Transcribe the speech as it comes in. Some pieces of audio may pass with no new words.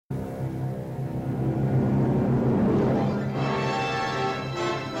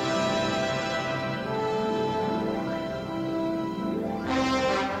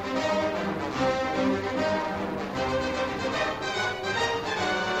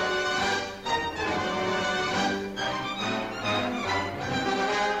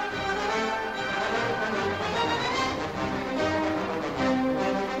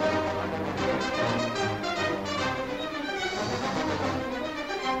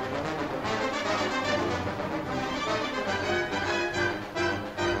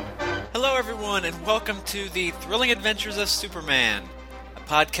Hello everyone, and welcome to the Thrilling Adventures of Superman, a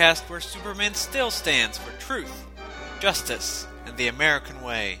podcast where Superman still stands for truth, justice, and the American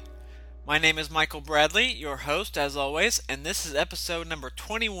way. My name is Michael Bradley, your host as always, and this is episode number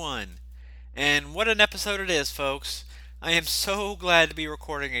 21. And what an episode it is, folks. I am so glad to be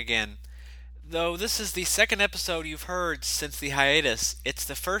recording again. Though this is the second episode you've heard since the hiatus, it's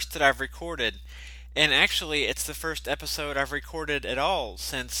the first that I've recorded. And actually, it's the first episode I've recorded at all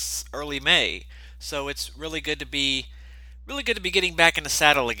since early May. So it's really good to be getting back in the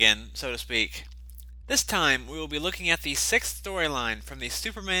saddle again, so to speak. This time, we will be looking at the sixth storyline from the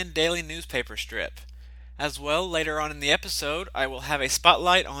Superman Daily newspaper strip. As well, later on in the episode, I will have a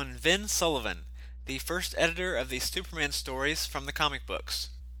spotlight on Vin Sullivan, the first editor of the Superman stories from the comic books.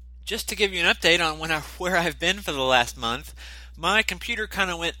 Just to give you an update on where I've been for the last month, my computer kind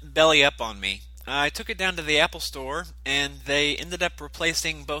of went belly up on me. I took it down to the Apple Store, and they ended up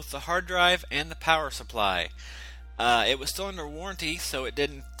replacing both the hard drive and the power supply. It was still under warranty, so it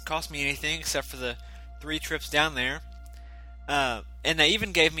didn't cost me anything except for the 3 trips down there. And they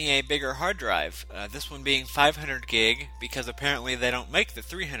even gave me a bigger hard drive, this one being 500 gig, because apparently they don't make the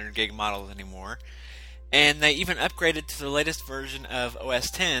 300 gig models anymore. And they even upgraded to the latest version of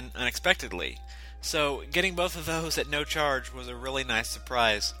OS X unexpectedly. So getting both of those at no charge was a really nice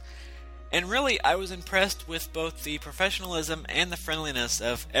surprise. And really, I was impressed with both the professionalism and the friendliness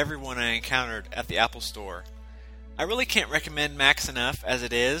of everyone I encountered at the Apple Store. I really can't recommend Macs enough as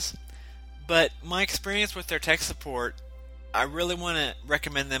it is, but my experience with their tech support, I really want to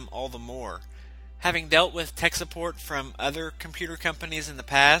recommend them all the more. Having dealt with tech support from other computer companies in the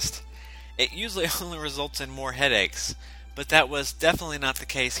past, it usually only results in more headaches, but that was definitely not the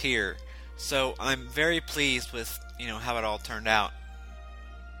case here. So I'm very pleased with, how it all turned out.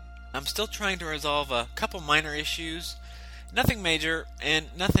 I'm still trying to resolve a couple minor issues, nothing major, and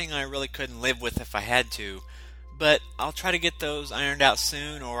nothing I really couldn't live with if I had to, but I'll try to get those ironed out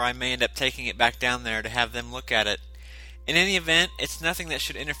soon, or I may end up taking it back down there to have them look at it. In any event, it's nothing that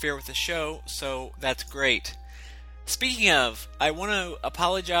should interfere with the show, so that's great. Speaking of, I want to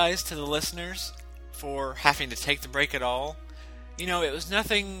apologize to the listeners for having to take the break at all. It was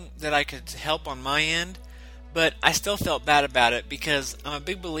nothing that I could help on my end, but I still felt bad about it because I'm a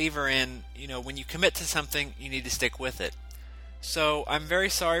big believer in, when you commit to something, you need to stick with it. So I'm very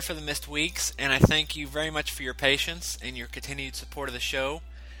sorry for the missed weeks, and I thank you very much for your patience and your continued support of the show.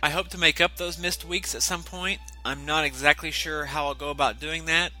 I hope to make up those missed weeks at some point. I'm not exactly sure how I'll go about doing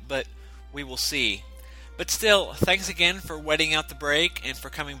that, but we will see. But still, thanks again for waiting out the break and for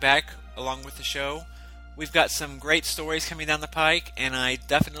coming back along with the show. We've got some great stories coming down the pike, and I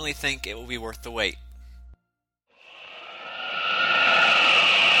definitely think it will be worth the wait.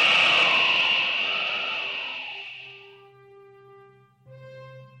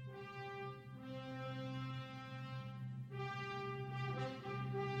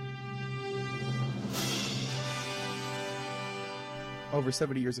 Over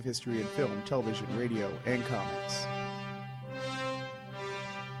 70 years of history in film, television, radio, and comics.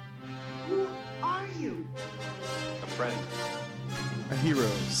 Who are you? A friend. A hero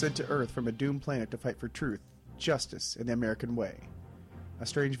sent to Earth from a doomed planet to fight for truth, justice, and the American way. A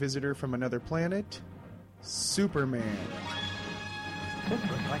strange visitor from another planet? Superman. This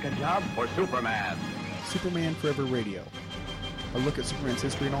looks like a job for Superman. Superman Forever Radio. A look at Superman's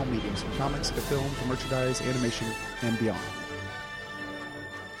history in all mediums, from comics to film to merchandise, animation, and beyond.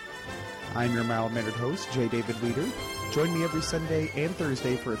 I'm your mild-mannered host, J. David Weeder. Join me every Sunday and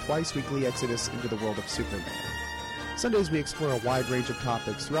Thursday for a twice-weekly exodus into the world of Superman. Sundays we explore a wide range of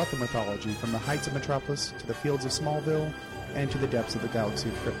topics throughout the mythology, from the heights of Metropolis to the fields of Smallville and to the depths of the galaxy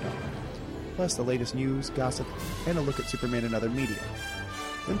of Krypton. Plus the latest news, gossip, and a look at Superman and other media.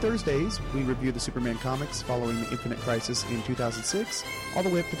 Then Thursdays, we review the Superman comics following the Infinite Crisis in 2006, all the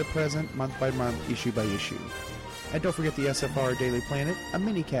way up to the present, month by month, issue by issue. And don't forget the SFR Daily Planet, a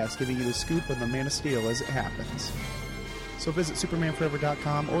mini-cast giving you the scoop on the Man of Steel as it happens. So visit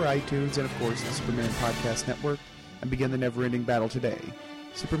SupermanForever.com or iTunes and, of course, the Superman Podcast Network and begin the never-ending battle today.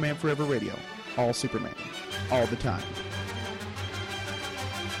 Superman Forever Radio. All Superman. All the time.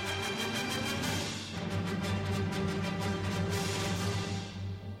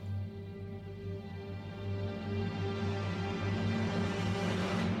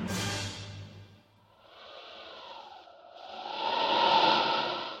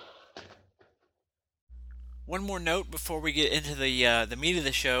 One more note before we get into the meat of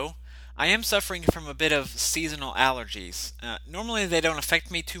the show. I am suffering from a bit of seasonal allergies. Normally they don't affect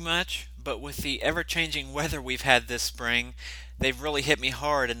me too much, but with the ever-changing weather we've had this spring, they've really hit me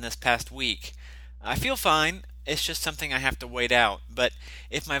hard in this past week. I feel fine, it's just something I have to wait out. But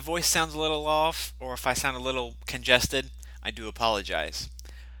if my voice sounds a little off, or if I sound a little congested, I do apologize.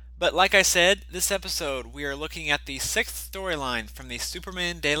 But like I said, this episode we are looking at the 6th storyline from the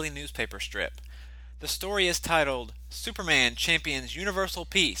Superman Daily newspaper strip. The story is titled, Superman Champions Universal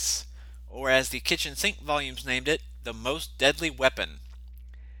Peace, or as the Kitchen Sink volumes named it, The Most Deadly Weapon.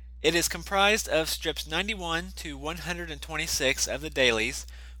 It is comprised of strips 91 to 126 of the dailies,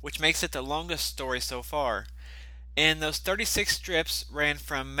 which makes it the longest story so far. And those 36 strips ran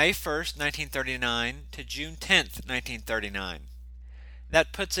from May 1st, 1939 to June 10th, 1939.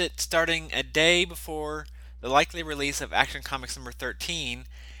 That puts it starting a day before the likely release of Action Comics number 13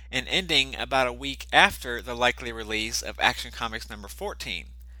 and ending about a week after the likely release of Action Comics number 14.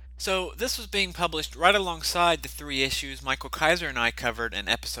 So this was being published right alongside the 3 issues Michael Kaiser and I covered in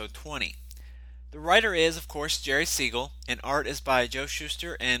episode 20. The writer is, of course, Jerry Siegel, and art is by Joe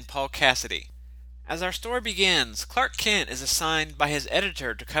Shuster and Paul Cassidy. As our story begins, Clark Kent is assigned by his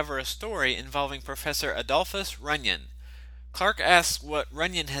editor to cover a story involving Professor Adolphus Runyon. Clark asks what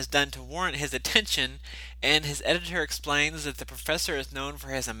Runyon has done to warrant his attention, and his editor explains that the professor is known for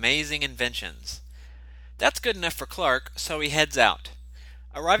his amazing inventions. That's good enough for Clark, so he heads out.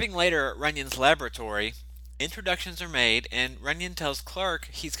 Arriving later at Runyon's laboratory, introductions are made, and Runyon tells Clark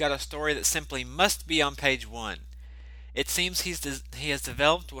he's got a story that simply must be on page 1. It seems he has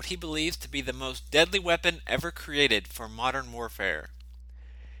developed what he believes to be the most deadly weapon ever created for modern warfare.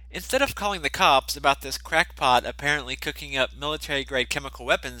 Instead of calling the cops about this crackpot apparently cooking up military-grade chemical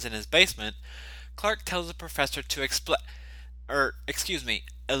weapons in his basement, Clark tells the professor to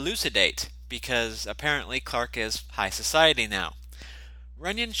elucidate, because apparently Clark is high society now.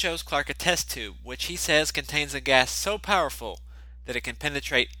 Runyon shows Clark a test tube, which he says contains a gas so powerful that it can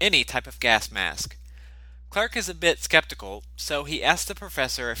penetrate any type of gas mask. Clark is a bit skeptical, so he asks the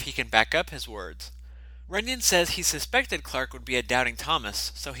professor if he can back up his words. Runyon says he suspected Clark would be a doubting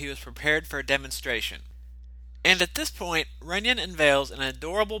Thomas, so he was prepared for a demonstration. And at this point, Runyon unveils an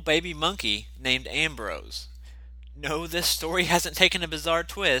adorable baby monkey named Ambrose. No, this story hasn't taken a bizarre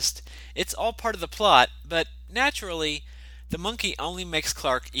twist. It's all part of the plot, but naturally, the monkey only makes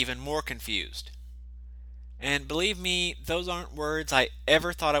Clark even more confused. And believe me, those aren't words I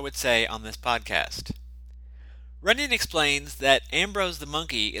ever thought I would say on this podcast. Runyon explains that Ambrose the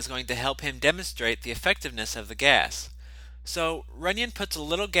monkey is going to help him demonstrate the effectiveness of the gas. So Runyon puts a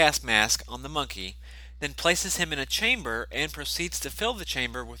little gas mask on the monkey, then places him in a chamber and proceeds to fill the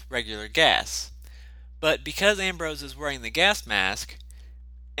chamber with regular gas. But because Ambrose is wearing the gas mask,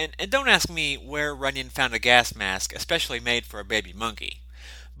 and don't ask me where Runyon found a gas mask, especially made for a baby monkey,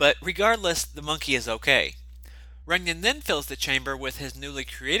 but regardless, the monkey is okay. Runyon then fills the chamber with his newly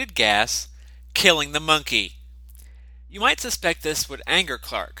created gas, killing the monkey. You might suspect this would anger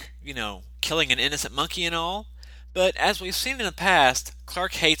Clark, killing an innocent monkey and all, but as we've seen in the past,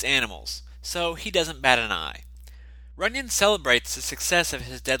 Clark hates animals, so he doesn't bat an eye. Runyon celebrates the success of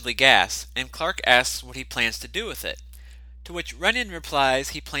his deadly gas, and Clark asks what he plans to do with it, to which Runyon replies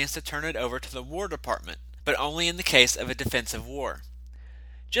he plans to turn it over to the War Department, but only in the case of a defensive war.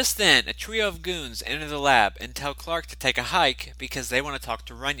 Just then, a trio of goons enter the lab and tell Clark to take a hike because they want to talk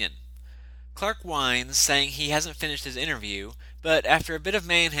to Runyon. Clark whines, saying he hasn't finished his interview, but after a bit of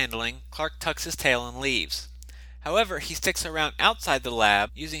manhandling, Clark tucks his tail and leaves. However, he sticks around outside the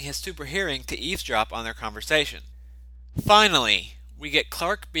lab, using his super hearing to eavesdrop on their conversation. Finally, we get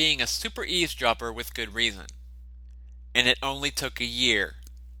Clark being a super eavesdropper with good reason. And it only took a year.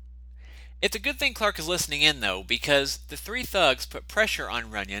 It's a good thing Clark is listening in, though, because the 3 thugs put pressure on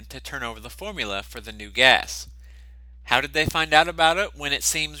Runyon to turn over the formula for the new gas. How did they find out about it when it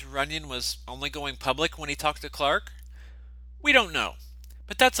seems Runyon was only going public when he talked to Clark? We don't know,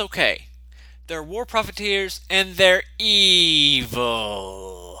 but that's okay. They're war profiteers and they're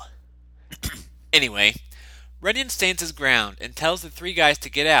evil. Anyway, Runyon stands his ground and tells the 3 guys to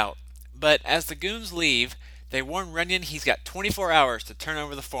get out, but as the goons leave, they warn Runyon he's got 24 hours to turn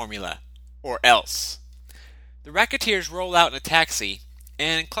over the formula, or else. The racketeers roll out in a taxi,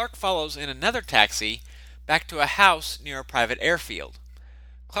 and Clark follows in another taxi back to a house near a private airfield.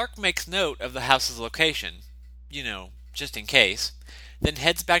 Clark makes note of the house's location, just in case, then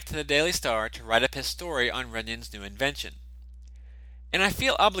heads back to the Daily Star to write up his story on Runyon's new invention. And I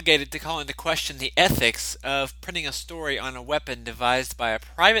feel obligated to call into question the ethics of printing a story on a weapon devised by a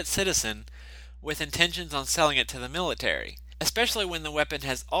private citizen with intentions on selling it to the military, especially when the weapon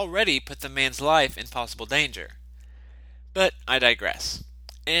has already put the man's life in possible danger. But I digress.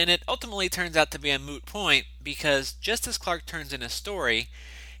 And it ultimately turns out to be a moot point because just as Clark turns in his story,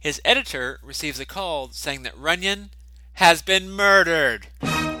 his editor receives a call saying that Runyon has been murdered.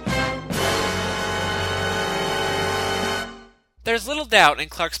 There's little doubt in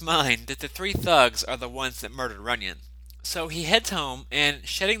Clark's mind that the three thugs are the ones that murdered Runyon. So he heads home and,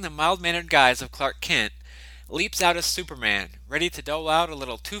 shedding the mild-mannered guise of Clark Kent, leaps out as Superman, ready to dole out a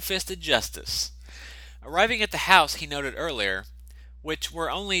little two-fisted justice. Arriving at the house he noted earlier, which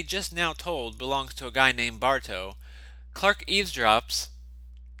we're only just now told belongs to a guy named Bartow, Clark eavesdrops,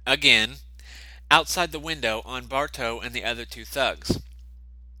 again, outside the window on Bartow and the other two thugs.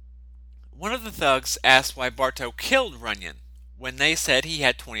 One of the thugs asks why Bartow killed Runyon, when they said he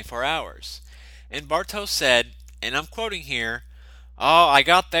had 24 hours. And Bartow said, and I'm quoting here, "Oh, I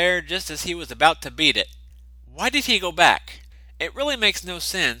got there just as he was about to beat it." Why did he go back? It really makes no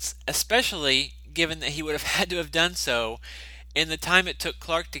sense, especially given that he would have had to have done so in the time it took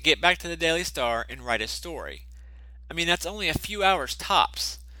Clark to get back to the Daily Star and write his story. I mean, that's only a few hours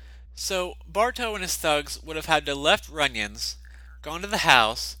tops. So Bartow and his thugs would have had to left Runyon's, gone to the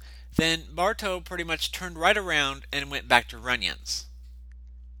house, then Bartow pretty much turned right around and went back to Runyon's.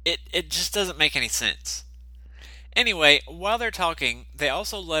 It just doesn't make any sense. Anyway, while they're talking, they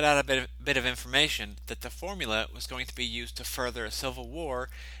also let out a bit of information that the formula was going to be used to further a civil war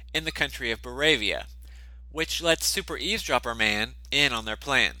in the country of Baravia, which lets Super Eavesdropper Man in on their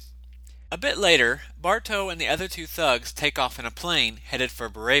plan. A bit later, Bartow and the other two thugs take off in a plane headed for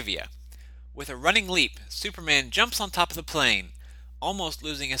Baravia. With a running leap, Superman jumps on top of the plane, almost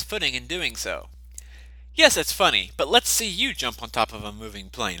losing his footing in doing so. Yes, it's funny, but let's see you jump on top of a moving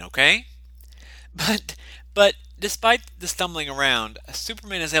plane, okay? But despite the stumbling around,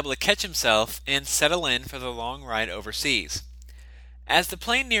 Superman is able to catch himself and settle in for the long ride overseas. As the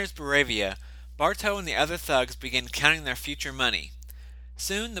plane nears Baravia, Bartow and the other thugs begin counting their future money.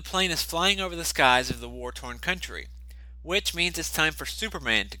 Soon the plane is flying over the skies of the war-torn country, which means it's time for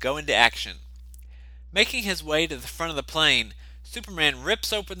Superman to go into action. Making his way to the front of the plane, Superman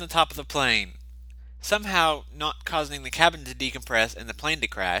rips open the top of the plane, somehow not causing the cabin to decompress and the plane to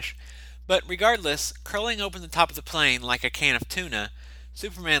crash, but regardless, curling open the top of the plane like a can of tuna,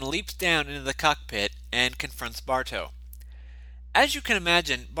 Superman leaps down into the cockpit and confronts Bartow. As you can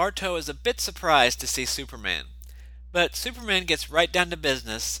imagine, Bartow is a bit surprised to see Superman, but Superman gets right down to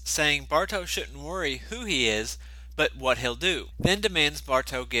business, saying Bartow shouldn't worry who he is, but what he'll do, then demands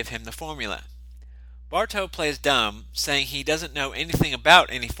Bartow give him the formula. Bartow plays dumb, saying he doesn't know anything about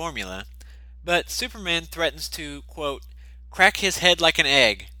any formula, but Superman threatens to, quote, crack his head like an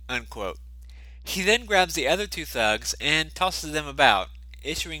egg, unquote. He then grabs the other two thugs and tosses them about,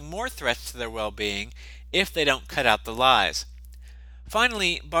 issuing more threats to their well-being if they don't cut out the lies.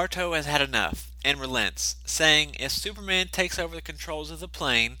 Finally, Bartow has had enough, and relents, saying if Superman takes over the controls of the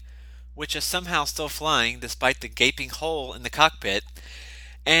plane, which is somehow still flying despite the gaping hole in the cockpit,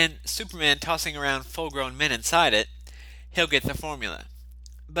 and Superman tossing around full-grown men inside it, he'll get the formula.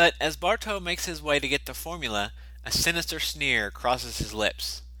 But as Bartow makes his way to get the formula, a sinister sneer crosses his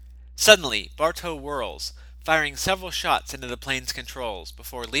lips. Suddenly, Bartow whirls, firing several shots into the plane's controls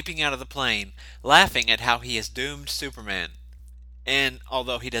before leaping out of the plane, laughing at how he has doomed Superman. And,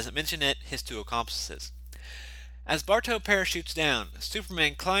 although he doesn't mention it, his two accomplices. As Bartow parachutes down,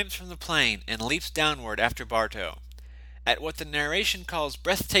 Superman climbs from the plane and leaps downward after Bartow. At what the narration calls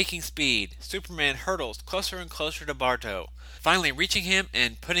breathtaking speed, Superman hurtles closer and closer to Bartow, finally reaching him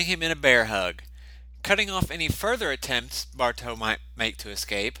and putting him in a bear hug. Cutting off any further attempts Bartow might make to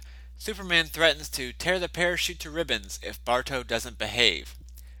escape, Superman threatens to tear the parachute to ribbons if Bartow doesn't behave.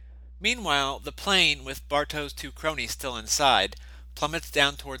 Meanwhile, the plane, with Bartow's two cronies still inside, plummets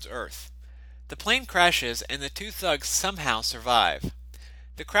down towards Earth. The plane crashes and the two thugs somehow survive.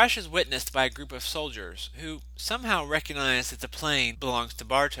 The crash is witnessed by a group of soldiers, who somehow recognize that the plane belongs to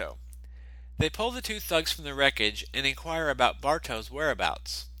Bartow. They pull the two thugs from the wreckage and inquire about Bartow's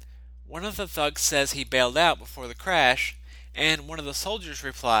whereabouts. One of the thugs says he bailed out before the crash, and one of the soldiers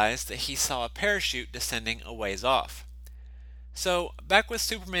replies that he saw a parachute descending a ways off. So, back with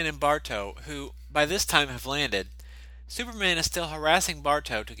Superman and Bartow, who by this time have landed, Superman is still harassing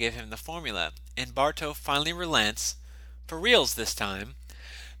Bartow to give him the formula, and Bartow finally relents, for reals this time,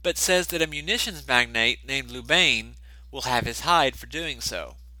 but says that a munitions magnate named Lubain will have his hide for doing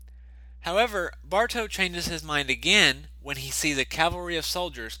so. However, Bartow changes his mind again when he sees a cavalry of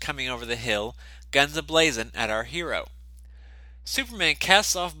soldiers coming over the hill, guns ablazing at our hero. Superman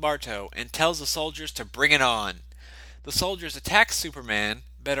casts off Bartow and tells the soldiers to bring it on. The soldiers attack Superman,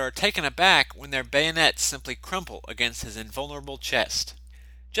 but are taken aback when their bayonets simply crumple against his invulnerable chest.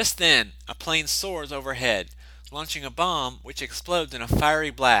 Just then, a plane soars overhead, launching a bomb which explodes in a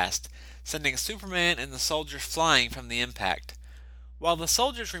fiery blast, sending Superman and the soldiers flying from the impact. While the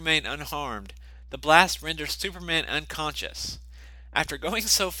soldiers remain unharmed, the blast renders Superman unconscious. After going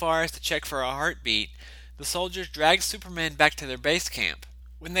so far as to check for a heartbeat, The soldiers drag Superman back to their base camp.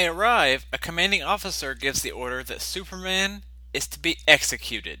 When they arrive, a commanding officer gives the order that Superman is to be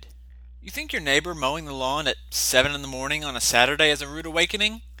executed. You think your neighbor mowing the lawn at 7 in the morning on a Saturday is a rude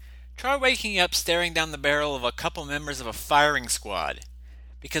awakening? Try waking up staring down the barrel of a couple members of a firing squad.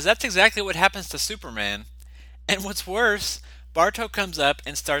 Because that's exactly what happens to Superman. And what's worse, Bartow comes up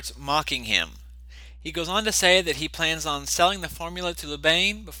and starts mocking him. He goes on to say that he plans on selling the formula to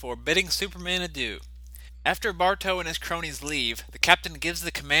Lubain before bidding Superman adieu. After Bartow and his cronies leave, the captain gives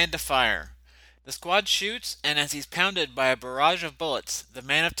the command to fire. The squad shoots, and as he's pounded by a barrage of bullets, the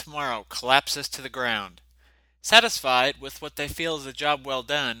Man of Tomorrow collapses to the ground. Satisfied with what they feel is a job well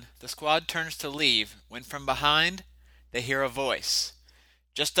done, the squad turns to leave when from behind they hear a voice.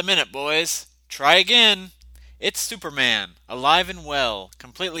 "Just a minute, boys. Try again." It's Superman, alive and well,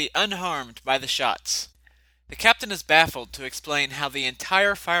 completely unharmed by the shots. The captain is baffled to explain how the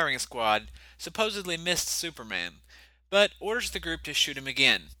entire firing squad supposedly missed Superman, but orders the group to shoot him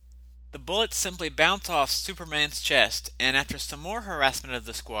again. The bullets simply bounce off Superman's chest, and after some more harassment of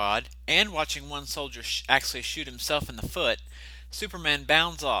the squad, and watching one soldier actually shoot himself in the foot, Superman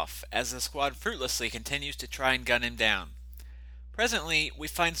bounds off as the squad fruitlessly continues to try and gun him down. Presently, we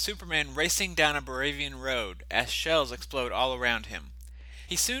find Superman racing down a Baravian road as shells explode all around him.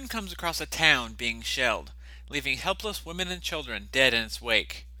 He soon comes across a town being shelled, leaving helpless women and children dead in its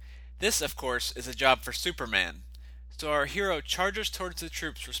wake. This, of course, is a job for Superman. So our hero charges towards the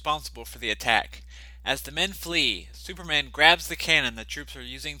troops responsible for the attack. As the men flee, Superman grabs the cannon the troops are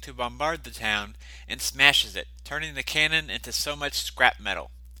using to bombard the town and smashes it, turning the cannon into so much scrap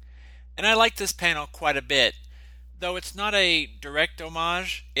metal. And I like this panel quite a bit. Though it's not a direct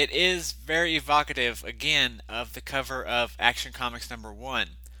homage, it is very evocative, again, of the cover of Action Comics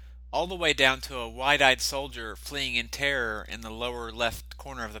 #1, all the way down to a wide-eyed soldier fleeing in terror in the lower left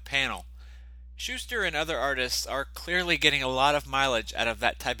corner of the panel. Schuster and other artists are clearly getting a lot of mileage out of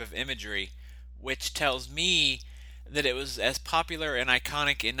that type of imagery, which tells me that it was as popular and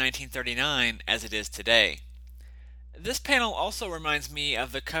iconic in 1939 as it is today. This panel also reminds me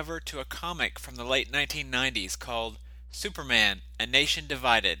of the cover to a comic from the late 1990s called Superman, A Nation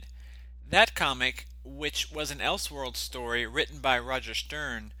Divided. That comic, which was an Elseworld story written by Roger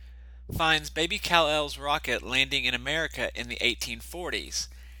Stern, finds Baby Kal-El's rocket landing in America in the 1840s,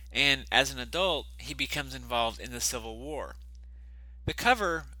 and as an adult, he becomes involved in the Civil War. The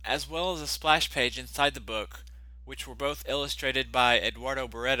cover, as well as a splash page inside the book, which were both illustrated by Eduardo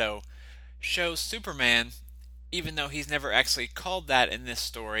Barreto, shows Superman, even though he's never actually called that in this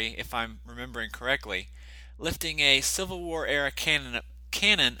story, if I'm remembering correctly, lifting a Civil War era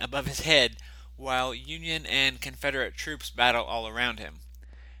cannon above his head while Union and Confederate troops battle all around him.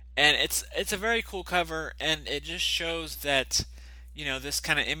 And it's a very cool cover, and it just shows that, this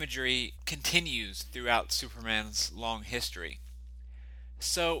kind of imagery continues throughout Superman's long history.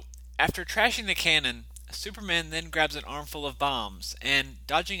 So, after trashing the cannon, Superman then grabs an armful of bombs, and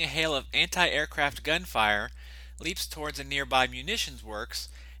dodging a hail of anti-aircraft gunfire, leaps towards a nearby munitions works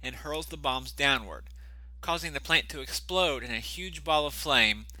and hurls the bombs downward, causing the plant to explode in a huge ball of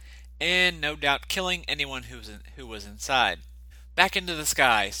flame, and no doubt killing anyone who was inside. Back into the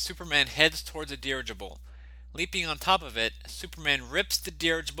sky, Superman heads towards a dirigible. Leaping on top of it, Superman rips the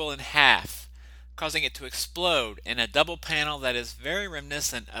dirigible in half, causing it to explode in a double panel that is very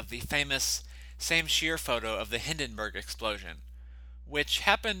reminiscent of the famous Sam Shear photo of the Hindenburg explosion, which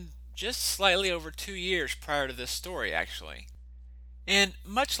happened just slightly over 2 years prior to this story, actually. And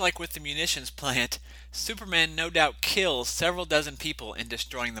much like with the munitions plant, Superman no doubt kills several dozen people in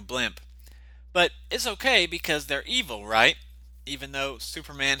destroying the blimp. But it's okay because they're evil, right? Even though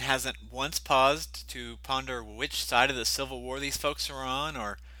Superman hasn't once paused to ponder which side of the Civil War these folks are on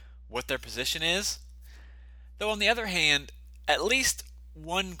or what their position is. Though on the other hand, at least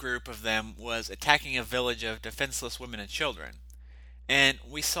one group of them was attacking a village of defenseless women and children. And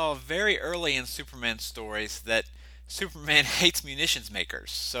we saw very early in Superman's stories that Superman hates munitions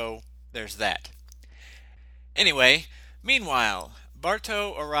makers, so there's that. Anyway, meanwhile,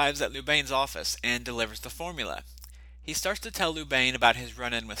 Bartow arrives at Lubain's office and delivers the formula. He starts to tell Lubain about his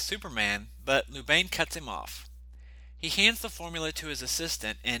run-in with Superman, but Lubain cuts him off. He hands the formula to his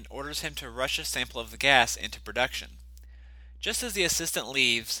assistant and orders him to rush a sample of the gas into production. Just as the assistant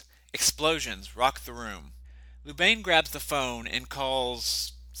leaves, explosions rock the room. Lubain grabs the phone and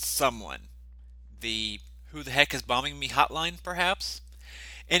calls someone. The "who the heck is bombing me" hotline, perhaps?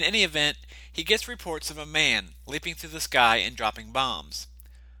 In any event, he gets reports of a man leaping through the sky and dropping bombs.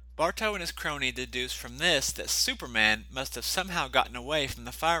 Bartow and his crony deduce from this that Superman must have somehow gotten away from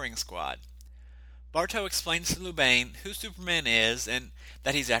the firing squad. Bartow explains to Lubain who Superman is and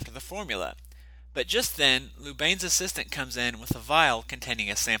that he's after the formula, But just then, Lubane's assistant comes in with a vial containing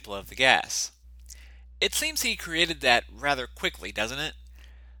a sample of the gas. It seems he created that rather quickly, doesn't it?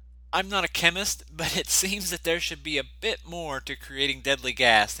 I'm not a chemist, but it seems that there should be a bit more to creating deadly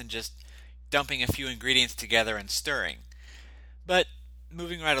gas than just dumping a few ingredients together and stirring. But,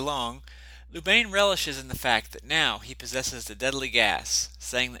 moving right along, Lubane relishes in the fact that now he possesses the deadly gas,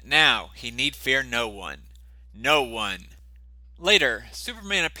 saying that now he need fear no one. No one! Later,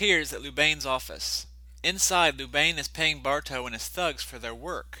 Superman appears at Lubane's office. Inside, Lubane is paying Bartow and his thugs for their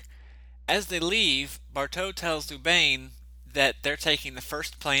work. As they leave, Bartow tells Lubane that they're taking the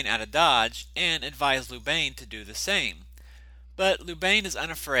first plane out of Dodge and advise Lubane to do the same. But Lubane is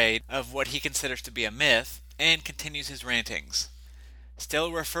unafraid of what he considers to be a myth and continues his rantings.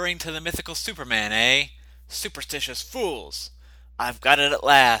 Still referring to the mythical Superman, eh? Superstitious fools! I've got it at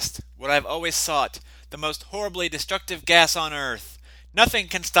last, what I've always sought, the most horribly destructive gas on Earth. Nothing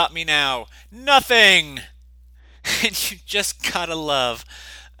can stop me now. Nothing! And you just gotta love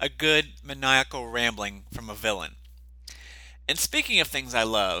a good maniacal rambling from a villain. And speaking of things I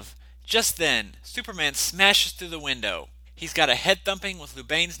love, just then, Superman smashes through the window. He's got a head thumping with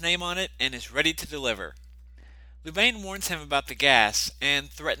Lubane's name on it and is ready to deliver. Lubane warns him about the gas and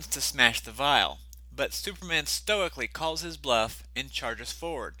threatens to smash the vial, but Superman stoically calls his bluff and charges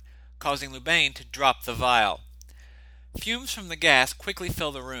forward, causing Lubane to drop the vial. Fumes from the gas quickly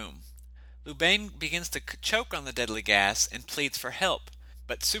fill the room. Lubane begins to choke on the deadly gas and pleads for help,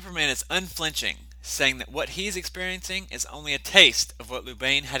 but Superman is unflinching, saying that what he's experiencing is only a taste of what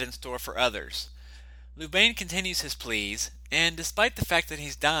Lubane had in store for others. Lubane continues his pleas, and despite the fact that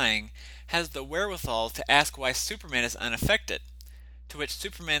he's dying, has the wherewithal to ask why Superman is unaffected, to which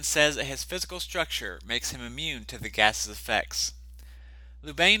Superman says that his physical structure makes him immune to the gas's effects.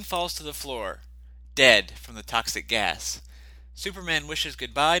 Lubane falls to the floor, dead from the toxic gas. Superman wishes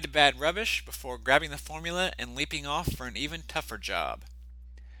goodbye to Bad Rubbish before grabbing the formula and leaping off for an even tougher job.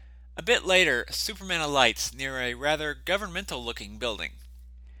 A bit later, Superman alights near a rather governmental-looking building.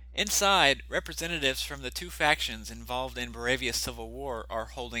 Inside, representatives from the two factions involved in Baravia's civil war are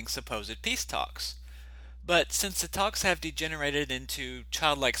holding supposed peace talks. But since the talks have degenerated into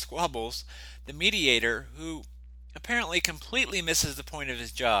childlike squabbles, the mediator, who apparently completely misses the point of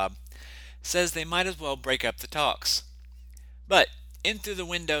his job, says they might as well break up the talks. But in through the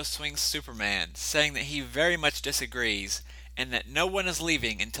window swings Superman, saying that he very much disagrees, and that no one is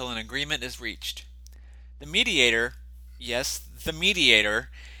leaving until an agreement is reached. The mediator, yes, the mediator,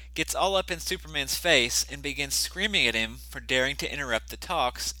 gets all up in Superman's face and begins screaming at him for daring to interrupt the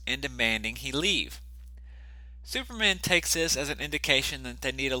talks and demanding he leave. Superman takes this as an indication that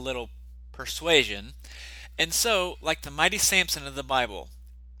they need a little persuasion, and so, like the mighty Samson of the Bible,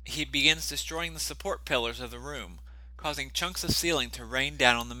 he begins destroying the support pillars of the room, causing chunks of ceiling to rain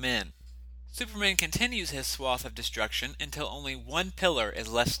down on the men. Superman continues his swath of destruction until only one pillar is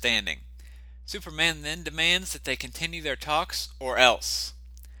left standing. Superman then demands that they continue their talks, or else.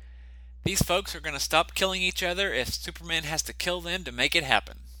 These folks are going to stop killing each other if Superman has to kill them to make it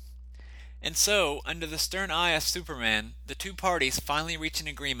happen. And so, under the stern eye of Superman, the two parties finally reach an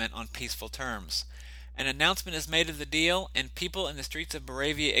agreement on peaceful terms. An announcement is made of the deal, and people in the streets of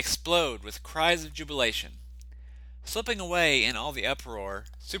Baravia explode with cries of jubilation. Slipping away in all the uproar,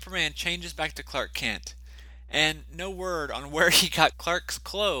 Superman changes back to Clark Kent, and no word on where he got Clark's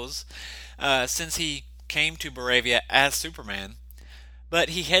clothes since he came to Baravia as Superman, but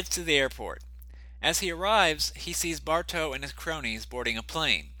he heads to the airport. As he arrives, he sees Bartow and his cronies boarding a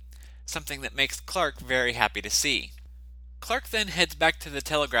plane, something that makes Clark very happy to see. Clark then heads back to the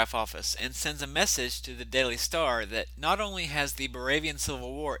telegraph office and sends a message to the Daily Star that not only has the Baravian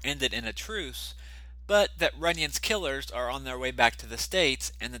Civil War ended in a truce, but that Runyon's killers are on their way back to the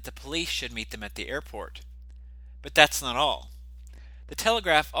States and that the police should meet them at the airport. But that's not all. The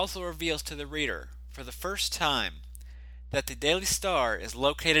Telegraph also reveals to the reader, for the first time, that the Daily Star is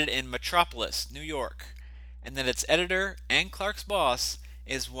located in Metropolis, New York, and that its editor and Clark's boss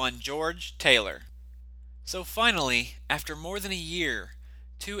is one George Taylor. So finally, after more than a year,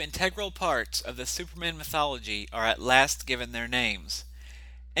 two integral parts of the Superman mythology are at last given their names.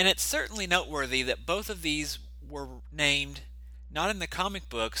 And it's certainly noteworthy that both of these were named not in the comic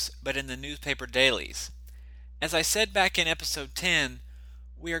books, but in the newspaper dailies. As I said back in episode 10,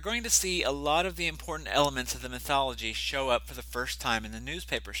 we are going to see a lot of the important elements of the mythology show up for the first time in the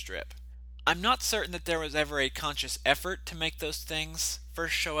newspaper strip. I'm not certain that there was ever a conscious effort to make those things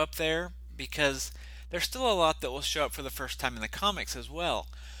first show up there, because there's still a lot that will show up for the first time in the comics as well.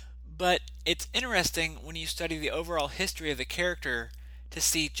 But it's interesting when you study the overall history of the character to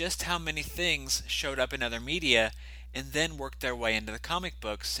see just how many things showed up in other media and then worked their way into the comic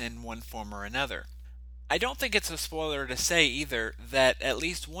books in one form or another. I don't think it's a spoiler to say either that at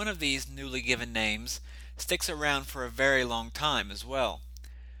least one of these newly given names sticks around for a very long time as well.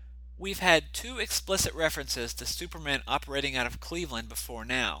 We've had 2 explicit references to Superman operating out of Cleveland before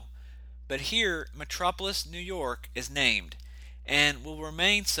now, but here Metropolis, New York is named, and will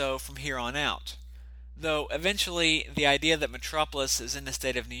remain so from here on out, though eventually the idea that Metropolis is in the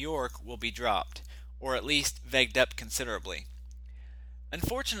state of New York will be dropped, or at least vagued up considerably.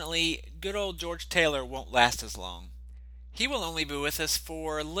 Unfortunately, good old George Taylor won't last as long. He will only be with us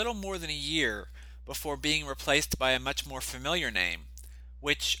for a little more than a year before being replaced by a much more familiar name,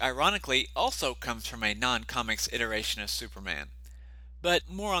 which ironically also comes from a non-comics iteration of Superman. But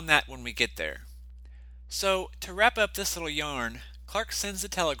more on that when we get there. So, to wrap up this little yarn, Clark sends the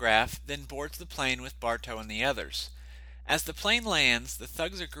telegraph, then boards the plane with Bartow and the others. As the plane lands, the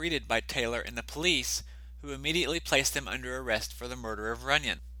thugs are greeted by Taylor and the police, who immediately place them under arrest for the murder of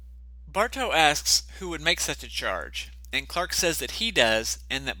Runyon. Bartow asks who would make such a charge, and Clark says that he does,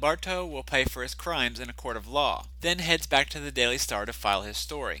 and that Bartow will pay for his crimes in a court of law, then heads back to the Daily Star to file his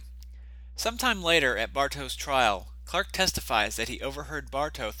story. Sometime later, at Bartow's trial, Clark testifies that he overheard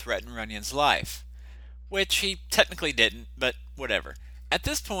Bartow threaten Runyon's life, which he technically didn't, but whatever. At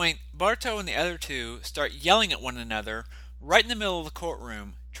this point, Bartow and the other 2 start yelling at one another right in the middle of the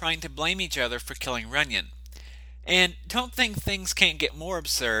courtroom, trying to blame each other for killing Runyon. And don't think things can't get more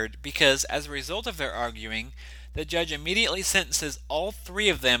absurd, because as a result of their arguing, the judge immediately sentences all 3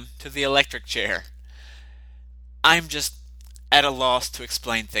 of them to the electric chair. I'm just at a loss to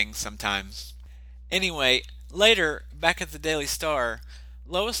explain things sometimes. Anyway, later, back at the Daily Star,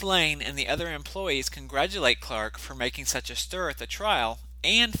 Lois Lane and the other employees congratulate Clark for making such a stir at the trial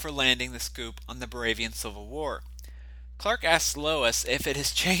and for landing the scoop on the Baravian Civil War. Clark asks Lois if it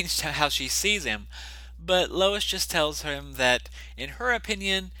has changed how she sees him, but Lois just tells him that, in her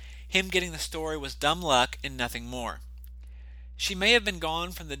opinion, him getting the story was dumb luck and nothing more. She may have been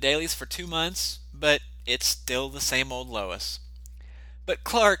gone from the dailies for 2 months, but it's still the same old Lois. But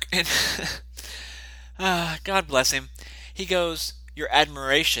Clark, and God bless him, he goes, "Your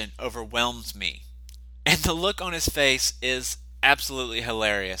admiration overwhelms me." And the look on his face is absolutely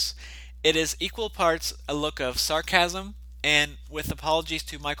hilarious. It is equal parts a look of sarcasm, and with apologies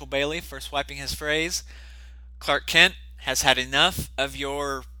to Michael Bailey for swiping his phrase, Clark Kent has had enough of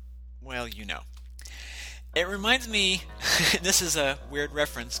your, well, you know. It reminds me, this is a weird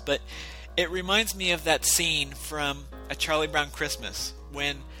reference, but it reminds me of that scene from A Charlie Brown Christmas,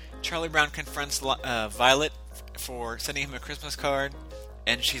 when Charlie Brown confronts Violet for sending him a Christmas card,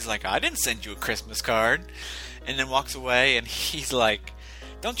 and she's like, "I didn't send you a Christmas card," and then walks away, and he's like,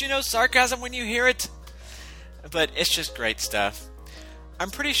 "Don't you know sarcasm when you hear it?" But it's just great stuff. I'm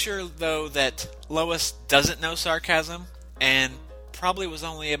pretty sure, though, that Lois doesn't know sarcasm, and probably was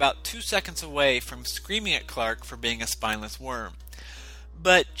only about 2 seconds away from screaming at Clark for being a spineless worm.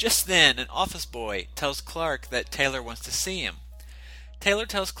 But just then, an office boy tells Clark that Taylor wants to see him. Taylor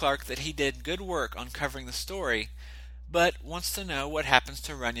tells Clark that he did good work on covering the story, but wants to know what happens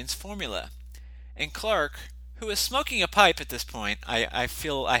to Runyon's formula. And Clark, who is smoking a pipe at this point, I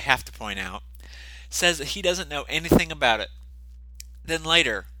feel I have to point out, says that he doesn't know anything about it. Then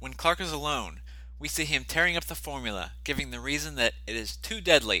later, when Clark is alone, we see him tearing up the formula, giving the reason that it is too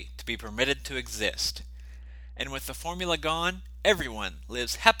deadly to be permitted to exist. And with the formula gone, everyone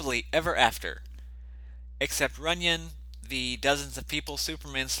lives happily ever after. Except Runyon, the dozens of people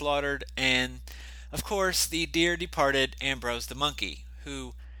Superman slaughtered, and, of course, the dear departed Ambrose the monkey,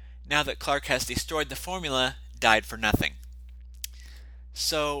 who, now that Clark has destroyed the formula, died for nothing.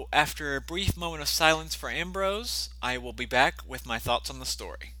 So, after a brief moment of silence for Ambrose, I will be back with my thoughts on the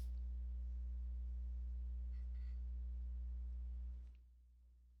story.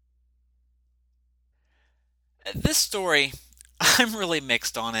 This story, I'm really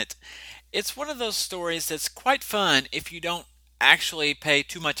mixed on it. It's one of those stories that's quite fun if you don't actually pay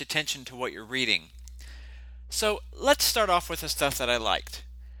too much attention to what you're reading. So let's start off with the stuff that I liked.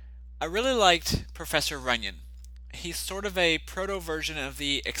 I really liked Professor Runyon. He's sort of a proto-version of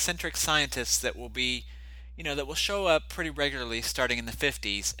the eccentric scientists that will show up pretty regularly starting in the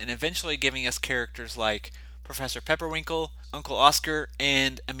 50s and eventually giving us characters like Professor Pepperwinkle, Uncle Oscar,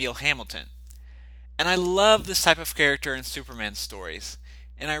 and Emil Hamilton. And I love this type of character in Superman stories,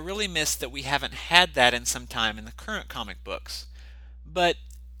 and I really miss that we haven't had that in some time in the current comic books. But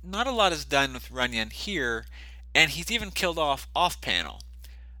not a lot is done with Runyon here, and he's even killed off-panel.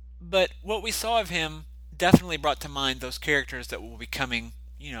 But what we saw of him definitely brought to mind those characters that will be coming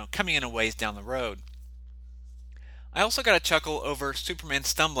in a ways down the road. I also got a chuckle over Superman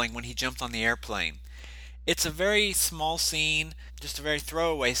stumbling when he jumped on the airplane. It's a very small scene, just a very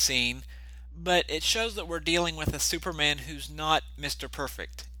throwaway scene, but it shows that we're dealing with a Superman who's not Mr.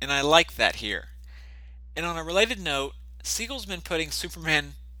 Perfect, and I like that here. And on a related note, Siegel's been putting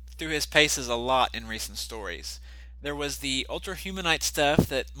Superman through his paces a lot in recent stories. There was the Ultra Humanite stuff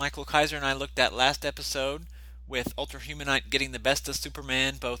that Michael Kaiser and I looked at last episode, with Ultra Humanite getting the best of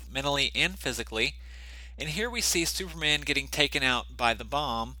Superman both mentally and physically. And here we see Superman getting taken out by the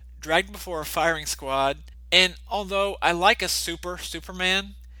bomb, dragged before a firing squad, and although I like a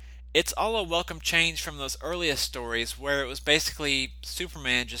Superman, it's all a welcome change from those earliest stories where it was basically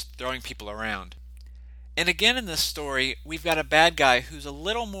Superman just throwing people around. And again in this story, we've got a bad guy who's a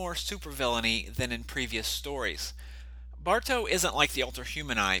little more supervillainy than in previous stories. Bartow isn't like the Ultra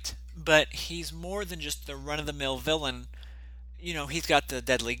Humanite, but he's more than just the run-of-the-mill villain. You know, he's got the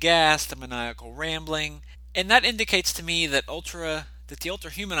deadly gas, the maniacal rambling, and that indicates to me that the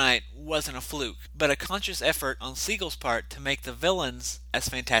Ultra Humanite wasn't a fluke, but a conscious effort on Siegel's part to make the villains as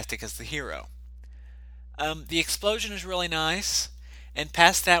fantastic as the hero. The explosion is really nice, and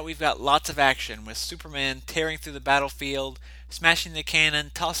past that we've got lots of action, with Superman tearing through the battlefield, smashing the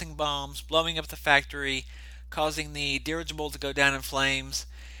cannon, tossing bombs, blowing up the factory, causing the dirigible to go down in flames.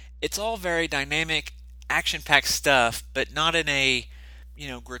 It's all very dynamic, action-packed stuff, but not in a,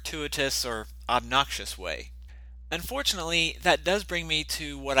 gratuitous or obnoxious way. Unfortunately, that does bring me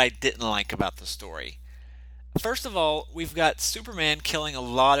to what I didn't like about the story. First of all, we've got Superman killing a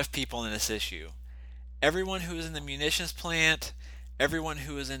lot of people in this issue. Everyone who is in the munitions plant, everyone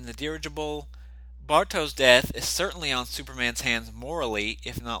who is in the dirigible. Bartow's death is certainly on Superman's hands morally,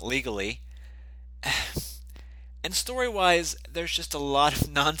 if not legally. And story-wise, there's just a lot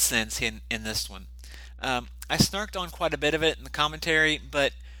of nonsense in this one. I snarked on quite a bit of it in the commentary,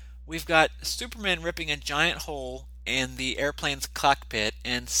 but we've got Superman ripping a giant hole in the airplane's cockpit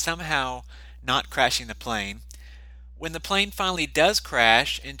and somehow not crashing the plane. When the plane finally does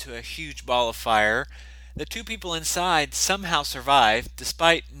crash into a huge ball of fire, the two people inside somehow survive,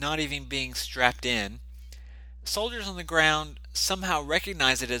 despite not even being strapped in. Soldiers on the ground somehow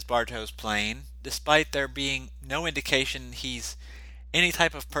recognize it as Bartow's plane, despite there being no indication he's any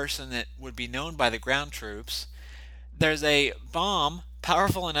type of person that would be known by the ground troops. There's a bomb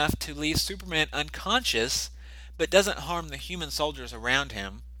powerful enough to leave Superman unconscious, but doesn't harm the human soldiers around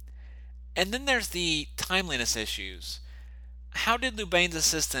him. And then there's the timeliness issues. How did Lubane's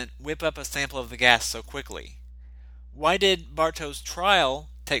assistant whip up a sample of the gas so quickly? Why did Bartow's trial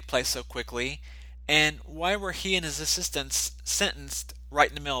take place so quickly? And why were he and his assistants sentenced right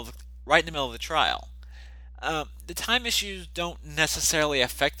in the middle of the trial? The time issues don't necessarily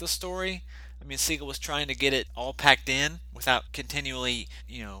affect the story. I mean, Siegel was trying to get it all packed in without continually,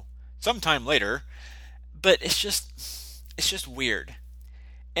 sometime later. But it's just weird.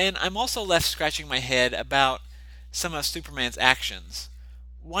 And I'm also left scratching my head about some of Superman's actions.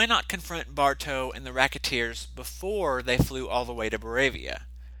 Why not confront Bartow and the Racketeers before they flew all the way to Baravia?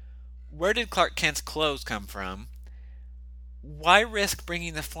 Where did Clark Kent's clothes come from? Why risk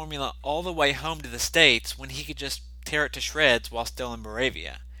bringing the formula all the way home to the States when he could just tear it to shreds while still in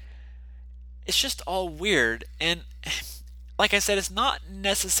Baravia? It's just all weird, and like I said, it's not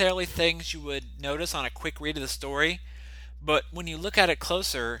necessarily things you would notice on a quick read of the story, but when you look at it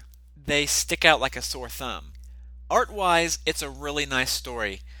closer, they stick out like a sore thumb. Art-wise, it's a really nice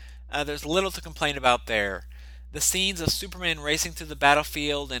story. There's little to complain about there. The scenes of Superman racing through the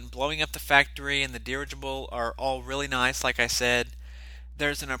battlefield and blowing up the factory and the dirigible are all really nice, like I said.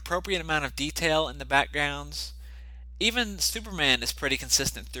 There's an appropriate amount of detail in the backgrounds. Even Superman is pretty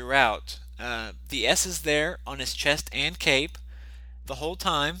consistent throughout. The S is there on his chest and cape the whole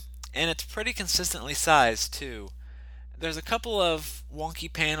time, and it's pretty consistently sized too. There's a couple of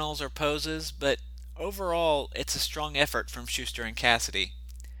wonky panels or poses, but overall it's a strong effort from Shuster and Cassidy.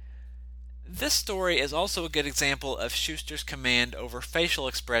 This story is also a good example of Shuster's command over facial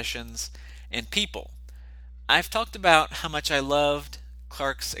expressions and people. I've talked about how much I loved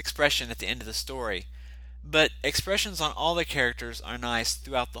Clark's expression at the end of the story, but expressions on all the characters are nice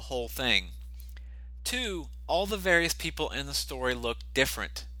throughout the whole thing. 2, all the various people in the story look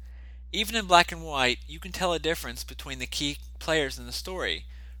different. Even in black and white, you can tell a difference between the key players in the story,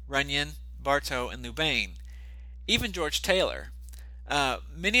 Runyon, Bartow, and Lubane. Even George Taylor.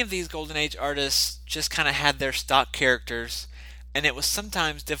 Many of these Golden Age artists just kind of had their stock characters, and it was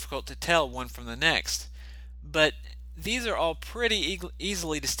sometimes difficult to tell one from the next. But these are all pretty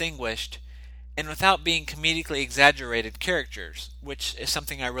easily distinguished, and without being comedically exaggerated characters, which is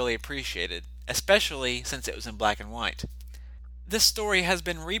something I really appreciated, especially since it was in black and white. This story has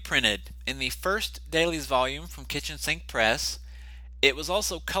been reprinted in the first Dailies volume from Kitchen Sink Press, It was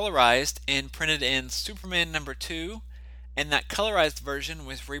also colorized and printed in Superman number 2, and that colorized version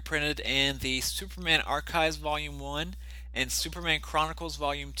was reprinted in the Superman Archives Volume 1 and Superman Chronicles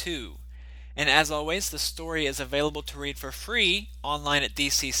Volume 2. And as always, the story is available to read for free online at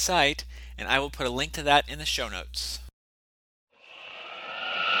DC's site, and I will put a link to that in the show notes.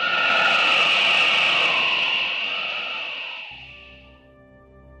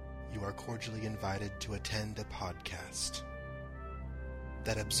 You are cordially invited to attend a podcast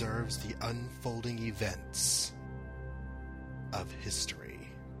that observes the unfolding events of history.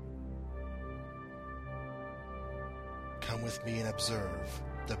 Come with me and observe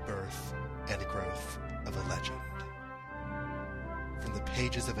the birth and growth of a legend. From the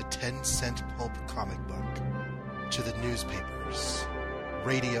pages of a 10-cent pulp comic book to the newspapers,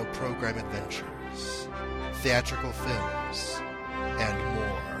 radio program adventures, theatrical films, and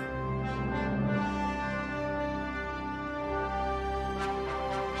more.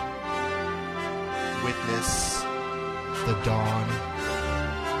 Witness the dawn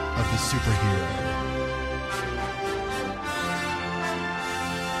of the superhero.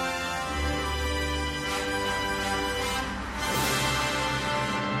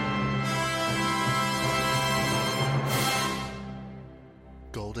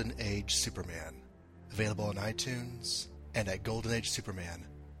 Golden Age Superman. Available on iTunes and at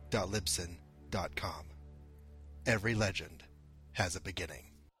goldenagesuperman.libsyn.com. Every legend has a beginning.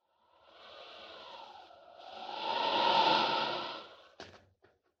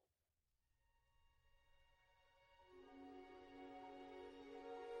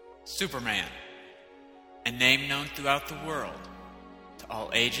 Superman, a name known throughout the world to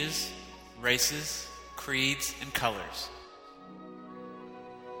all ages, races, creeds, and colors.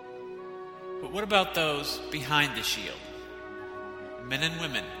 But what about those behind the shield? Men and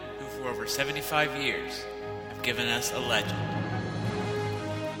women who for over 75 years have given us a legend.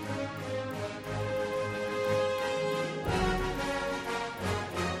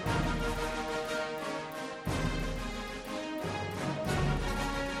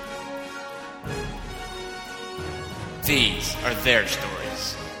 These are their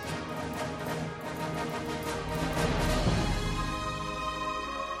stories.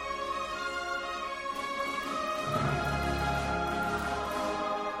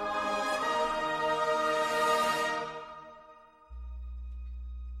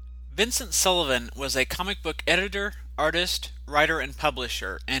 Vincent Sullivan was a comic book editor, artist, writer, and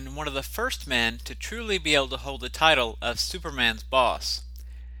publisher, and one of the first men to truly be able to hold the title of Superman's boss.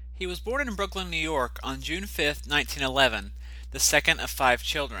 He was born in Brooklyn, New York on June 5, 1911, the second of 5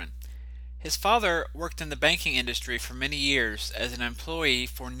 children. His father worked in the banking industry for many years as an employee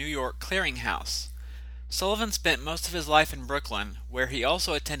for New York Clearing House. Sullivan spent most of his life in Brooklyn, where he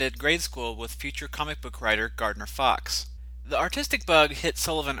also attended grade school with future comic book writer Gardner Fox. The artistic bug hit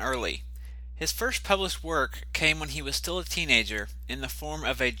Sullivan early. His first published work came when he was still a teenager in the form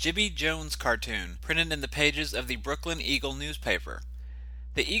of a Jibby Jones cartoon printed in the pages of the Brooklyn Eagle newspaper.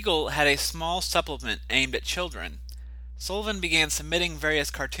 The Eagle had a small supplement aimed at children. Sullivan began submitting various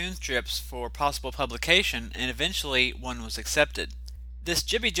cartoon strips for possible publication, and eventually one was accepted. This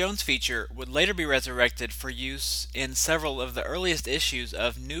Jibby Jones feature would later be resurrected for use in several of the earliest issues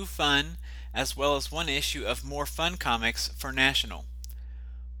of New Fun, as well as one issue of More Fun Comics for National.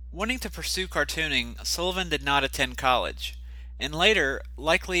 Wanting to pursue cartooning, Sullivan did not attend college, and later,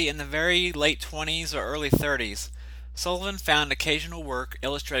 likely in the very late 20s or early 30s, Sullivan found occasional work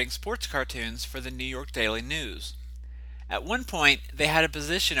illustrating sports cartoons for the New York Daily News. At one point, they had a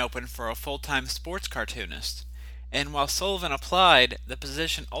position open for a full-time sports cartoonist, and while Sullivan applied, the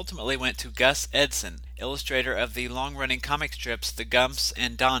position ultimately went to Gus Edson, illustrator of the long-running comic strips The Gumps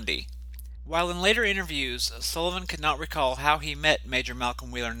and Dondi. While in later interviews, Sullivan could not recall how he met Major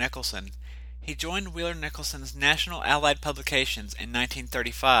Malcolm Wheeler Nicholson, he joined Wheeler Nicholson's National Allied Publications in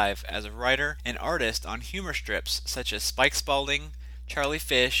 1935 as a writer and artist on humor strips such as Spike Spaulding, Charlie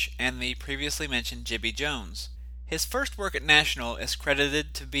Fish, and the previously mentioned Jibby Jones. His first work at National is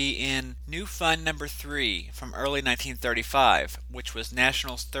credited to be in New Fun number 3 from early 1935, which was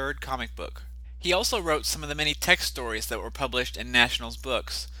National's third comic book. He also wrote some of the many text stories that were published in National's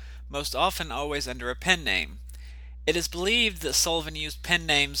books, most often always under a pen name. It is believed that Sullivan used pen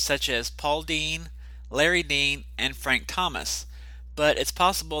names such as Paul Dean, Larry Dean, and Frank Thomas, but it's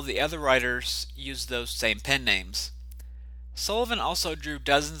possible the other writers used those same pen names. Sullivan also drew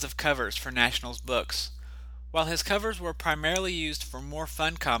dozens of covers for National's books. While his covers were primarily used for More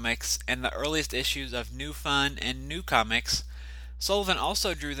Fun Comics and the earliest issues of New Fun and New Comics, Sullivan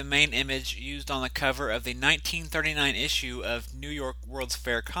also drew the main image used on the cover of the 1939 issue of New York World's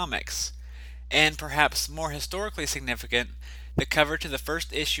Fair Comics. And perhaps more historically significant, the cover to the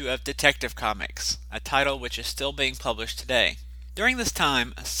first issue of Detective Comics, a title which is still being published today. During this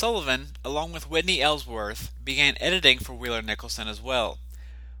time, Sullivan, along with Whitney Ellsworth, began editing for Wheeler Nicholson as well.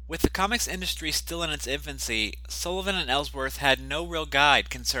 With the comics industry still in its infancy, Sullivan and Ellsworth had no real guide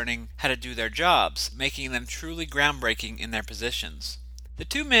concerning how to do their jobs, making them truly groundbreaking in their positions. The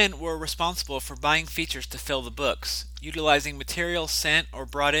two men were responsible for buying features to fill the books, utilizing material sent or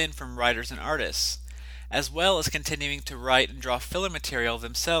brought in from writers and artists, as well as continuing to write and draw filler material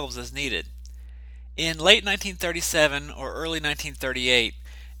themselves as needed. In late 1937 or early 1938,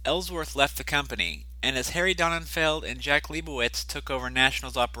 Ellsworth left the company, and as Harry Donenfeld and Jack Leibowitz took over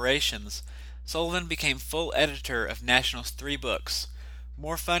National's operations, Sullivan became full editor of National's three books,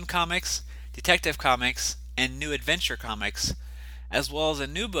 More Fun Comics, Detective Comics, and New Adventure Comics, as well as a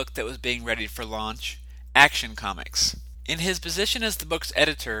new book that was being readied for launch, Action Comics. In his position as the book's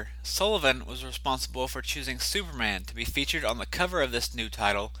editor, Sullivan was responsible for choosing Superman to be featured on the cover of this new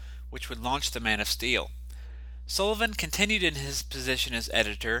title, which would launch the Man of Steel. Sullivan continued in his position as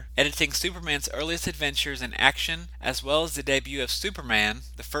editor, editing Superman's earliest adventures in Action, as well as the debut of Superman,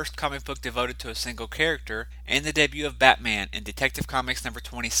 the first comic book devoted to a single character, and the debut of Batman in Detective Comics number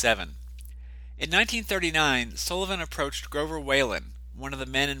 27. In 1939, Sullivan approached Grover Whalen, one of the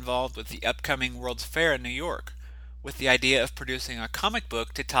men involved with the upcoming World's Fair in New York, with the idea of producing a comic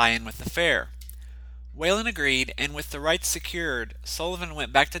book to tie in with the fair. Whalen agreed, and with the rights secured, Sullivan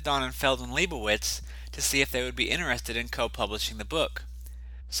went back to Donenfeld and Leibowitz to see if they would be interested in co-publishing the book.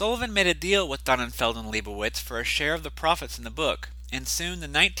 Sullivan made a deal with Donenfeld and Leibowitz for a share of the profits in the book, and soon the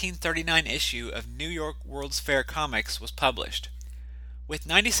 1939 issue of New York World's Fair Comics was published. With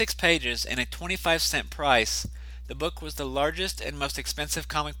 96 pages and a 25-cent price, the book was the largest and most expensive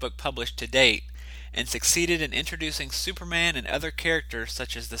comic book published to date, and succeeded in introducing Superman and other characters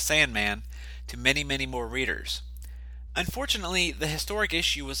such as the Sandman to many, many more readers. Unfortunately, the historic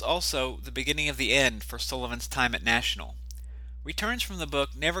issue was also the beginning of the end for Sullivan's time at National. Returns from the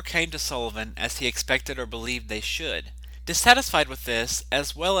book never came to Sullivan as he expected or believed they should. Dissatisfied with this,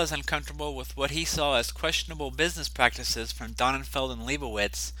 as well as uncomfortable with what he saw as questionable business practices from Donenfeld and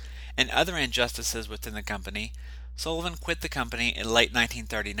Leibowitz and other injustices within the company, Sullivan quit the company in late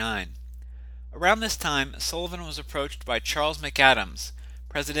 1939. Around this time, Sullivan was approached by Charles McAdams,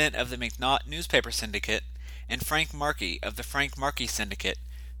 president of the McNaught Newspaper Syndicate, and Frank Markey of the Frank Markey Syndicate,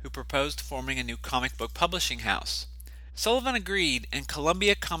 who proposed forming a new comic book publishing house. Sullivan agreed, and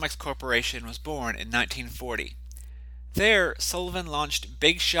Columbia Comics Corporation was born in 1940. There, Sullivan launched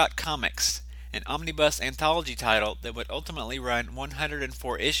Big Shot Comics, an omnibus anthology title that would ultimately run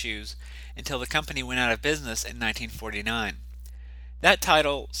 104 issues until the company went out of business in 1949. That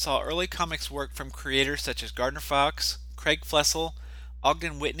title saw early comics work from creators such as Gardner Fox, Craig Flessel,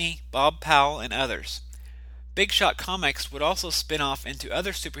 Ogden Whitney, Bob Powell, and others. Big Shot Comics would also spin off into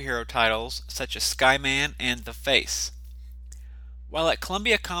other superhero titles such as Skyman and The Face. While at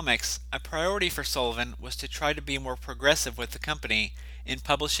Columbia Comics, a priority for Sullivan was to try to be more progressive with the company in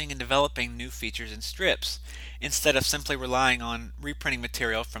publishing and developing new features and strips, instead of simply relying on reprinting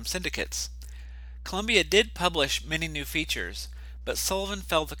material from syndicates. Columbia did publish many new features, but Sullivan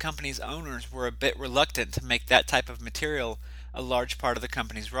felt the company's owners were a bit reluctant to make that type of material a large part of the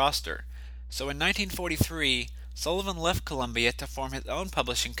company's roster. So in 1943, Sullivan left Columbia to form his own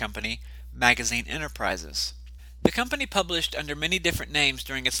publishing company, Magazine Enterprises. The company published under many different names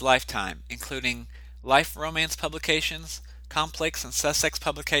during its lifetime, including Life Romance Publications, Complex and Sussex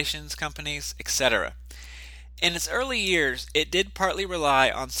Publications Companies, etc. In its early years, it did partly rely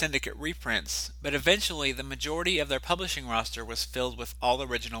on syndicate reprints, but eventually the majority of their publishing roster was filled with all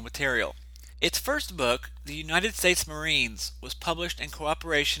original material. Its first book, The United States Marines, was published in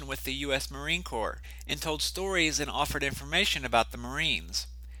cooperation with the U.S. Marine Corps and told stories and offered information about the Marines.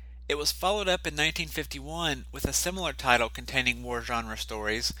 It was followed up in 1951 with a similar title containing war genre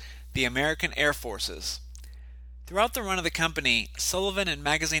stories, The American Air Forces. Throughout the run of the company, Sullivan and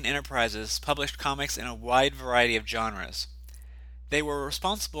Magazine Enterprises published comics in a wide variety of genres. They were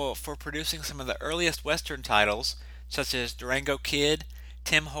responsible for producing some of the earliest Western titles, such as Durango Kid,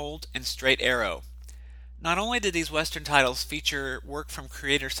 Tim Holt, and Straight Arrow. Not only did these Western titles feature work from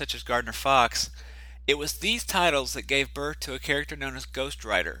creators such as Gardner Fox, it was these titles that gave birth to a character known as Ghost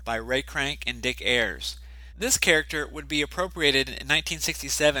Rider by Ray Crank and Dick Ayers. This character would be appropriated in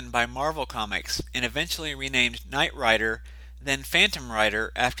 1967 by Marvel Comics and eventually renamed Knight Rider, then Phantom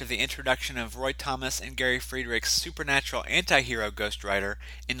Rider after the introduction of Roy Thomas and Gary Friedrich's supernatural anti-hero Ghost Rider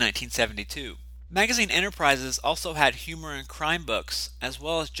in 1972. Magazine Enterprises also had humor and crime books, as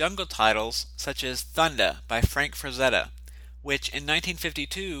well as jungle titles such as Thunda by Frank Frazetta, which in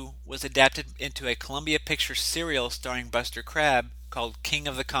 1952 was adapted into a Columbia Pictures serial starring Buster Crabbe called King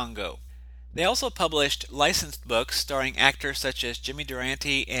of the Congo. They also published licensed books starring actors such as Jimmy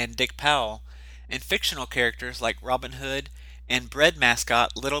Durante and Dick Powell, and fictional characters like Robin Hood and bread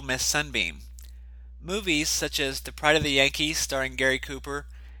mascot Little Miss Sunbeam. Movies such as The Pride of the Yankees starring Gary Cooper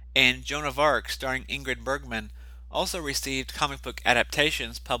and Joan of Arc starring Ingrid Bergman also received comic book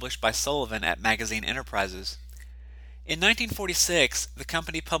adaptations published by Sullivan at Magazine Enterprises. In 1946, the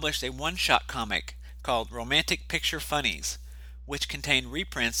company published a one-shot comic called Romantic Picture Funnies, which contained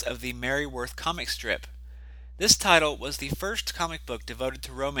reprints of the Mary Worth comic strip. This title was the first comic book devoted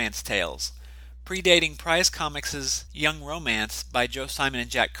to romance tales, predating Prize Comics' Young Romance by Joe Simon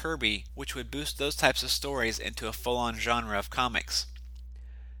and Jack Kirby, which would boost those types of stories into a full-on genre of comics.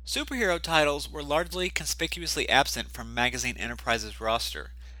 Superhero titles were largely conspicuously absent from Magazine Enterprises'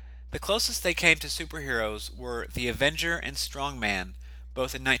 roster. The closest they came to superheroes were The Avenger and Strongman,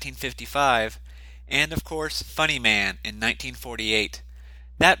 both in 1955, and of course Funny Man in 1948.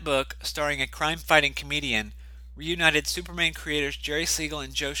 That book, starring a crime-fighting comedian, reunited Superman creators Jerry Siegel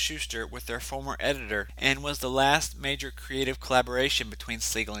and Joe Shuster with their former editor, and was the last major creative collaboration between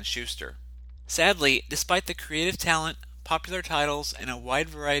Siegel and Shuster. Sadly, despite the creative talent, popular titles, and a wide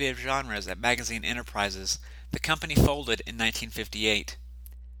variety of genres at Magazine Enterprises, the company folded in 1958.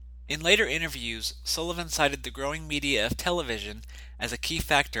 In later interviews, Sullivan cited the growing media of television as a key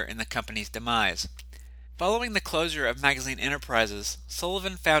factor in the company's demise. Following the closure of Magazine Enterprises,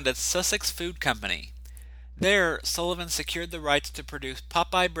 Sullivan founded Sussex Food Company. There, Sullivan secured the rights to produce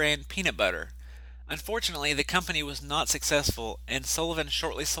Popeye brand peanut butter. Unfortunately, the company was not successful, and Sullivan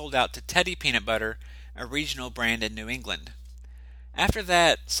shortly sold out to Teddy Peanut Butter, a regional brand in New England. After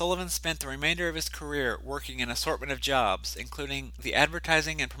that, Sullivan spent the remainder of his career working an assortment of jobs, including the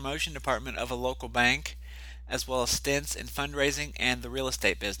advertising and promotion department of a local bank, as well as stints in fundraising and the real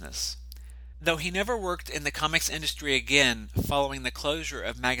estate business. Though he never worked in the comics industry again following the closure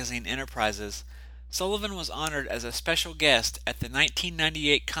of Magazine Enterprises, Sullivan was honored as a special guest at the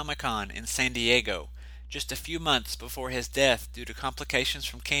 1998 Comic-Con in San Diego, just a few months before his death due to complications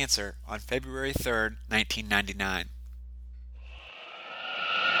from cancer on February 3, 1999.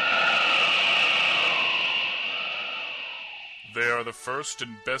 They are the first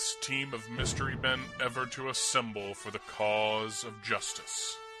and best team of mystery men ever to assemble for the cause of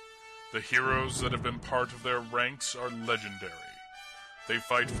justice. The heroes that have been part of their ranks are legendary. They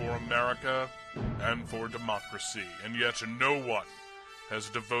fight for America and for democracy, and yet no one has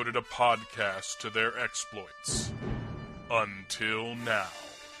devoted a podcast to their exploits. Until now.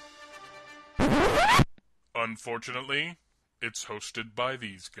 Unfortunately, it's hosted by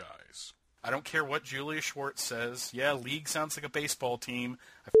these guys. I don't care what Julia Schwartz says. Yeah, league sounds like a baseball team.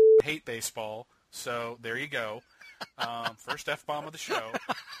 I hate baseball, so there you go. First F-bomb of the show.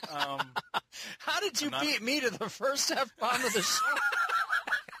 How did you beat me to the first F-bomb of the show?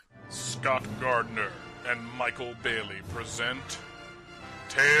 Scott Gardner and Michael Bailey present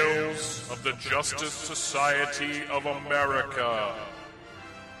Tales of the Justice Society of America.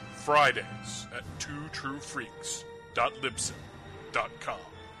 Fridays at twotruefreaks.libsyn.com.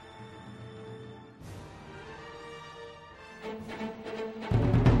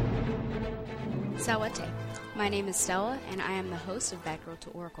 Sawate. My name is Stella, and I am the host of Batgirl to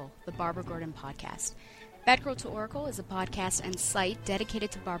Oracle, the Barbara Gordon podcast. Batgirl to Oracle is a podcast and site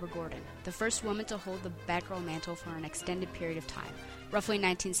dedicated to Barbara Gordon, the first woman to hold the Batgirl mantle for an extended period of time, roughly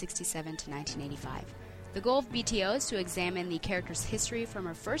 1967 to 1985. The goal of BTO is to examine the character's history from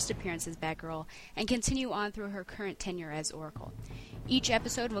her first appearance as Batgirl and continue on through her current tenure as Oracle. Each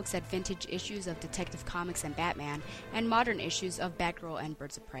episode looks at vintage issues of Detective Comics and Batman, and modern issues of Batgirl and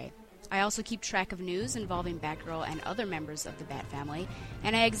Birds of Prey. I also keep track of news involving Batgirl and other members of the Bat family,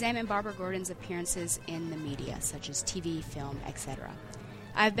 and I examine Barbara Gordon's appearances in the media, such as TV, film, etc.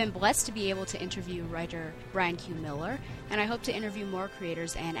 I've been blessed to be able to interview writer Brian Q. Miller, and I hope to interview more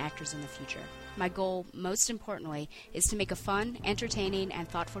creators and actors in the future. My goal, most importantly, is to make a fun, entertaining, and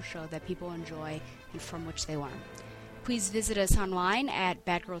thoughtful show that people enjoy and from which they learn. Please visit us online at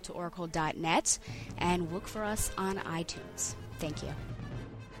batgirltooracle.net and look for us on iTunes. Thank you.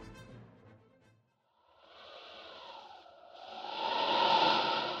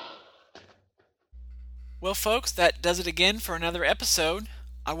 Well, folks, that does it again for another episode.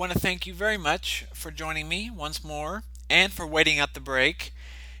 I want to thank you very much for joining me once more and for waiting out the break.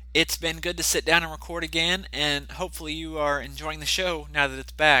 It's been good to sit down and record again, and hopefully you are enjoying the show now that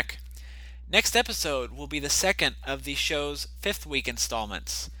it's back. Next episode will be the second of the show's 5th week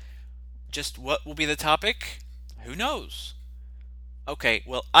installments. Just what will be the topic? Who knows? Okay,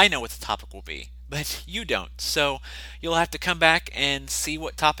 well, I know what the topic will be, but you don't, so you'll have to come back and see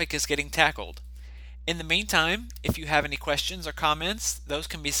what topic is getting tackled. In the meantime, if you have any questions or comments, those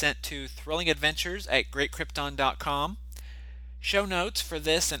can be sent to thrillingadventures@greatkrypton.com. Show notes for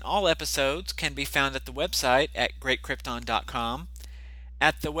this and all episodes can be found at the website at greatkrypton.com.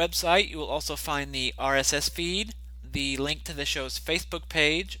 At the website, you will also find the RSS feed, the link to the show's Facebook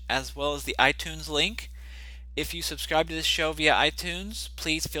page, as well as the iTunes link. If you subscribe to this show via iTunes,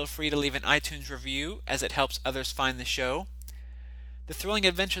 please feel free to leave an iTunes review as it helps others find the show. The Thrilling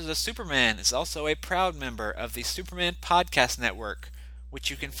Adventures of Superman is also a proud member of the Superman Podcast Network, which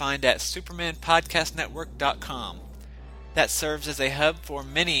you can find at supermanpodcastnetwork.com. That serves as a hub for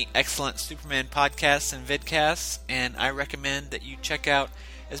many excellent Superman podcasts and vidcasts, and I recommend that you check out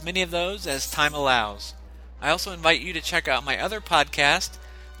as many of those as time allows. I also invite you to check out my other podcast,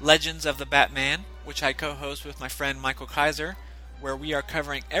 Legends of the Batman, which I co-host with my friend Michael Kaiser, where we are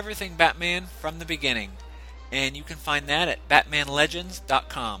covering everything Batman from the beginning. And you can find that at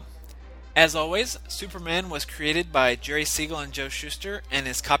batmanlegends.com. As always, Superman was created by Jerry Siegel and Joe Shuster and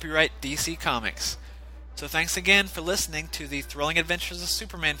is copyright DC Comics. So thanks again for listening to the Thrilling Adventures of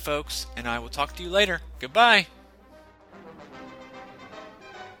Superman, folks, and I will talk to you later. Goodbye!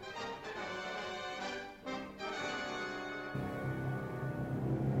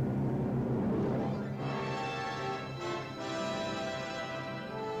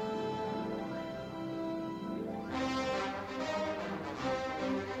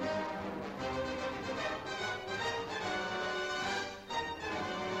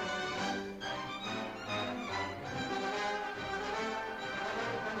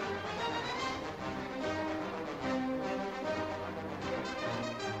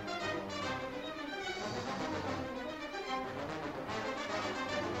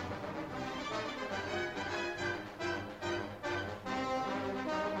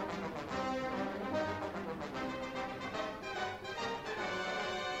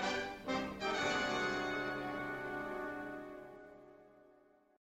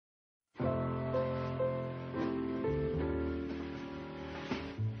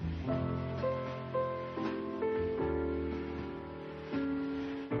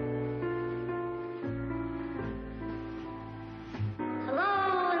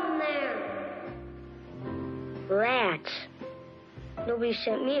 Rats. Nobody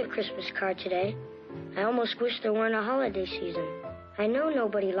sent me a Christmas card today. I almost wish there weren't a holiday season. I know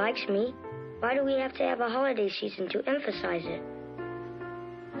nobody likes me. Why do we have to have a holiday season to emphasize it?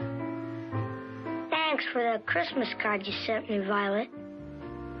 Thanks for the Christmas card you sent me, Violet.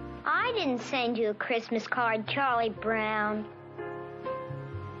 I didn't send you a Christmas card, Charlie Brown.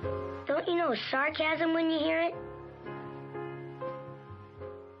 Don't you know sarcasm when you hear it?